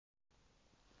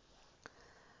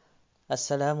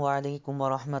Assalamu alaikum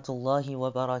wa rahmatullahi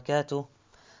wa barakatuh.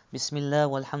 Bismillah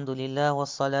walhamdulillah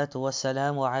wassalatu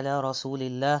wassalamu ala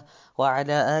rasulillah wa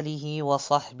ala alihi wa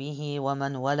sahbihi wa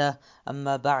man wala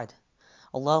amma ba'd.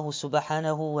 Allah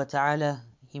subhanahu wa ta'ala,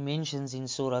 He mentions in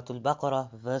Surah Al-Baqarah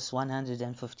verse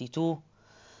 152,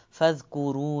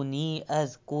 فَاذْكُرُونِي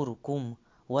أَذْكُرْكُمْ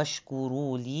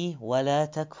وَاشْكُرُوا لِي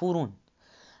وَلَا تَكْفُرُونَ.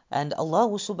 And Allah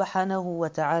subhanahu wa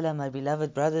ta'ala, my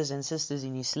beloved brothers and sisters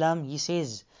in Islam, He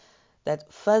says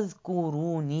that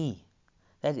فَاذْكُرُونِي,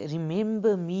 that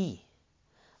remember me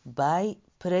by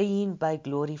praying, by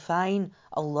glorifying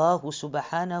Allah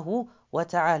subhanahu wa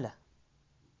ta'ala.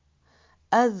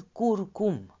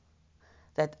 أَذْكُرْكُمْ,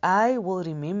 that I will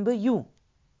remember you.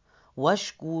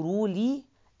 وَاشْكُرُوا لِي,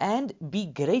 and be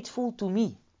grateful to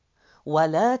me.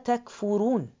 وَلَا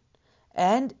تَكْفُرُونَ,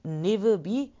 and never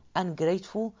be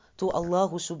ungrateful to Allah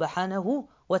subhanahu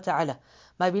wa ta'ala.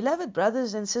 My beloved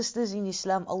brothers and sisters in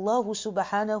Islam, Allah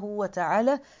subhanahu wa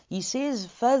ta'ala, He says,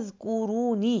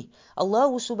 فَاذْكُرُونِي. Allah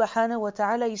subhanahu wa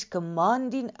ta'ala is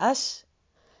commanding us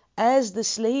as the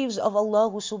slaves of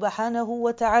Allah subhanahu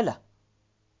wa ta'ala.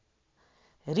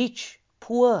 Rich,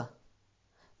 poor,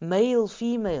 male,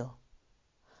 female,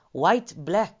 white,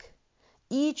 black,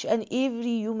 each and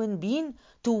every human being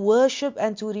to worship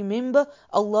and to remember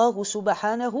Allah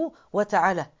subhanahu wa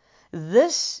ta'ala.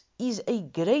 This is a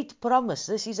great promise.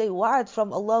 This is a wa'ad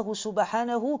from Allah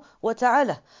subhanahu wa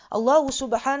ta'ala. Allah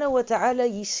subhanahu wa ta'ala,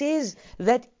 He says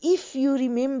that if you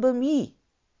remember me,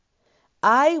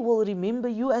 I will remember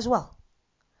you as well.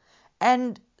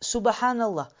 And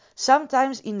subhanallah,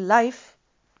 sometimes in life,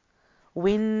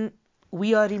 when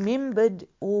we are remembered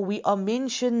or we are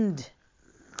mentioned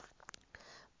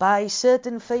by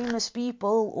certain famous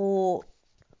people or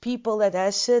people that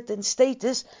has certain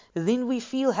status, then we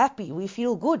feel happy, we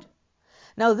feel good.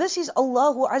 Now this is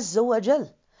Allahu Azza wa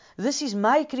Jal. This is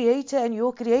my creator and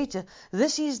your creator.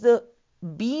 This is the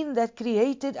being that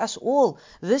created us all.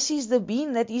 This is the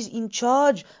being that is in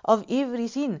charge of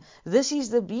everything. This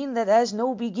is the being that has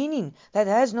no beginning, that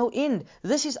has no end.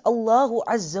 This is Allahu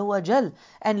Azza wa Jal.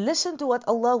 And listen to what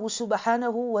Allah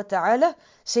subhanahu wa ta'ala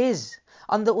says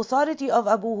on the authority of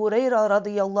Abu Hurairah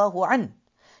radiyallahu anhu.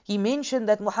 He mentioned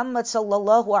that Muhammad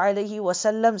sallallahu alayhi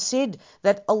wasallam said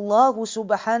that Allah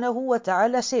subhanahu wa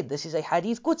ta'ala said, this is a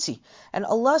hadith Qudsi, and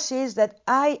Allah says that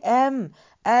I am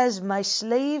as my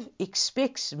slave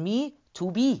expects me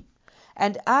to be,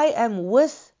 and I am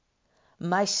with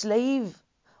my slave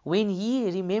when he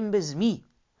remembers me,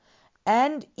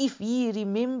 and if he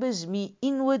remembers me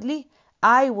inwardly,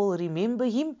 I will remember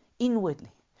him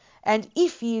inwardly. And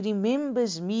if he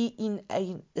remembers me in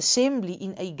an assembly,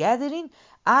 in a gathering,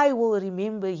 I will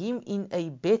remember him in a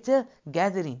better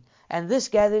gathering. And this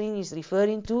gathering is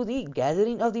referring to the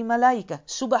gathering of the Malaika.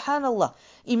 Subhanallah.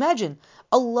 Imagine,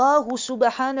 Allah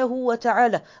subhanahu wa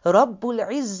ta'ala, Rabbul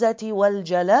Izzati wal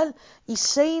Jalal, is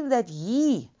saying that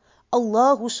He,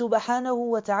 Allah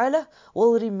subhanahu wa ta'ala,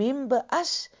 will remember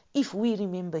us if we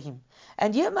remember Him.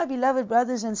 And here, my beloved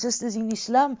brothers and sisters in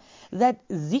Islam, that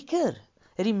dhikr,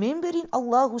 remembering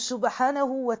Allah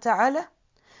subhanahu wa ta'ala,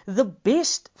 the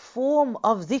best form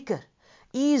of dhikr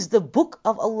is the book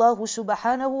of Allah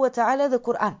subhanahu wa ta'ala, the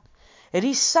Quran.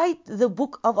 Recite the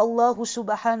book of Allah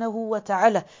subhanahu wa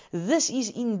ta'ala. This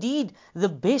is indeed the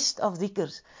best of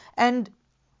dhikrs. And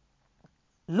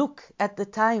look at the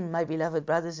time, my beloved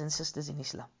brothers and sisters in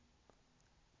Islam.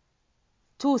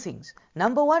 Two things.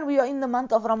 Number one, we are in the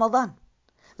month of Ramadan.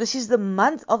 This is the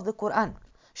month of the Quran.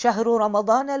 شهر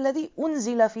رمضان الذي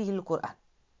أنزل فيه القرآن.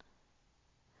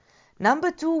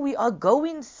 Number two, we are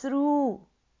going through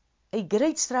a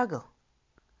great struggle.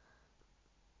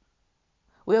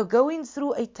 We are going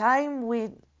through a time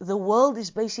when the world is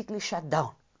basically shut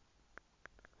down.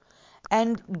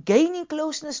 And gaining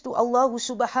closeness to Allah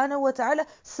subhanahu wa ta'ala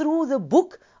through the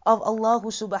book of Allah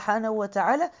subhanahu wa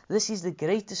ta'ala, this is the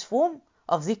greatest form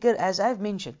of dhikr, as I've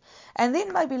mentioned. And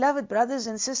then, my beloved brothers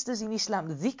and sisters in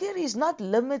Islam, dhikr is not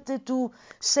limited to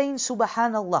saying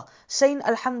Subhanallah, saying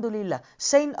Alhamdulillah,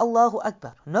 saying Allahu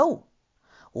Akbar. No.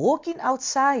 Walking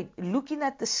outside, looking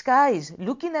at the skies,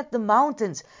 looking at the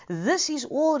mountains, this is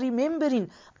all remembering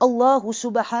Allah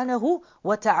subhanahu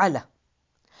wa ta'ala.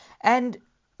 And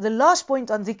the last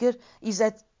point on dhikr is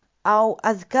that our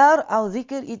adhkar, our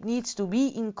dhikr, it needs to be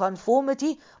in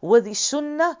conformity with the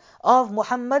sunnah of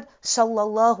Muhammad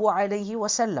sallallahu alayhi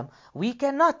wasallam. We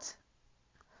cannot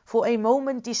for a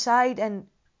moment decide and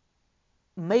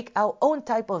make our own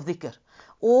type of dhikr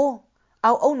or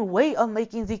our own way of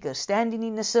making dhikr, standing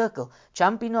in a circle,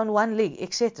 jumping on one leg,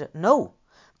 etc. No.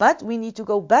 But we need to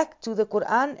go back to the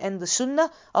Quran and the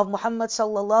Sunnah of Muhammad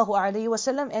sallallahu alaihi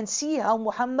wasallam and see how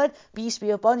Muhammad, peace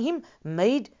be upon him,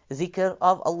 made dhikr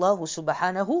of Allah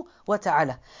subhanahu wa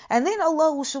ta'ala. And then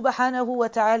Allah subhanahu wa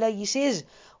ta'ala, He says,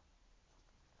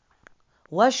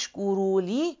 وَاشْكُرُوا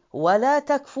لِي وَلَا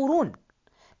تَكْفُرُونَ,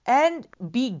 and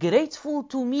be grateful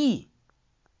to me.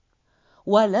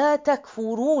 وَلَا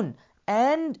تَكْفُرُونَ,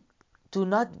 and do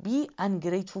not be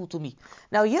ungrateful to me.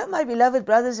 Now here, my beloved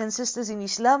brothers and sisters in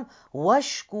Islam,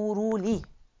 وَاشْكُرُوا لِي,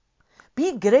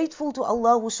 be grateful to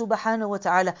Allah subhanahu wa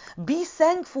ta'ala. Be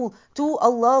thankful to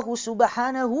Allah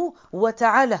subhanahu wa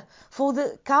ta'ala for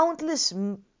the countless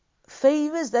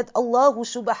favors that Allah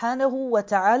subhanahu wa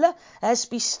ta'ala has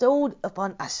bestowed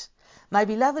upon us. My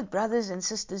beloved brothers and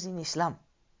sisters in Islam,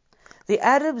 the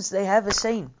Arabs, they have a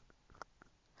saying,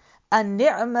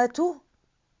 النعمة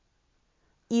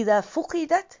إذا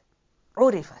فقدت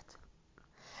عرفت,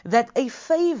 that a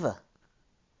favor,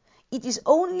 it is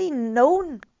only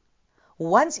known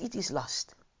once it is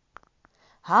lost.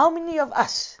 How many of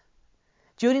us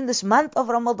during this month of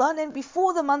Ramadan and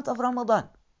before the month of Ramadan,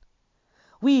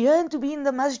 we yearn to be in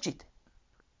the masjid?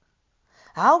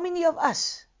 How many of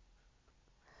us,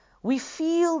 we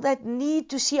feel that need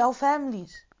to see our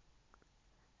families?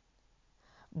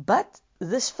 But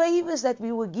this favors that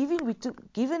we were given,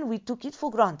 we took it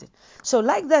for granted. So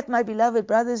like that, my beloved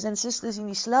brothers and sisters in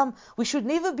Islam, we should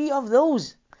never be of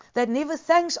those that never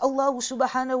thanks Allah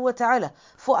subhanahu wa ta'ala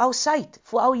for our sight,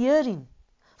 for our hearing,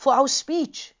 for our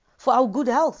speech, for our good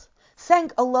health.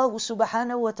 Thank Allah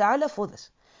subhanahu wa ta'ala for this.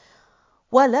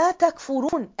 وَلَا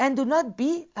تَكْفُرُونَ, and do not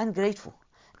be ungrateful.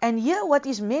 And here what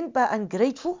is meant by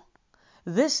ungrateful,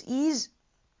 this is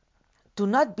do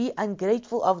not be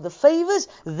ungrateful of the favors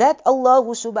that Allah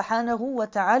subhanahu wa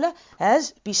ta'ala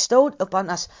has bestowed upon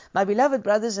us. My beloved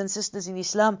brothers and sisters in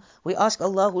Islam, we ask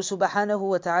Allah subhanahu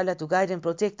wa ta'ala to guide and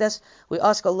protect us. We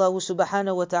ask Allah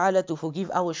subhanahu wa ta'ala to forgive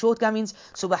our shortcomings.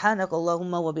 Subhanak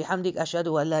Allahumma wa bihamdik,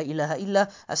 ashhadu an la ilaha illa,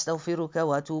 astaghfiruka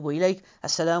wa atubu ilayk.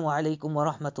 Assalamu alaikum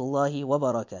wa rahmatullahi wa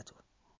barakatuh.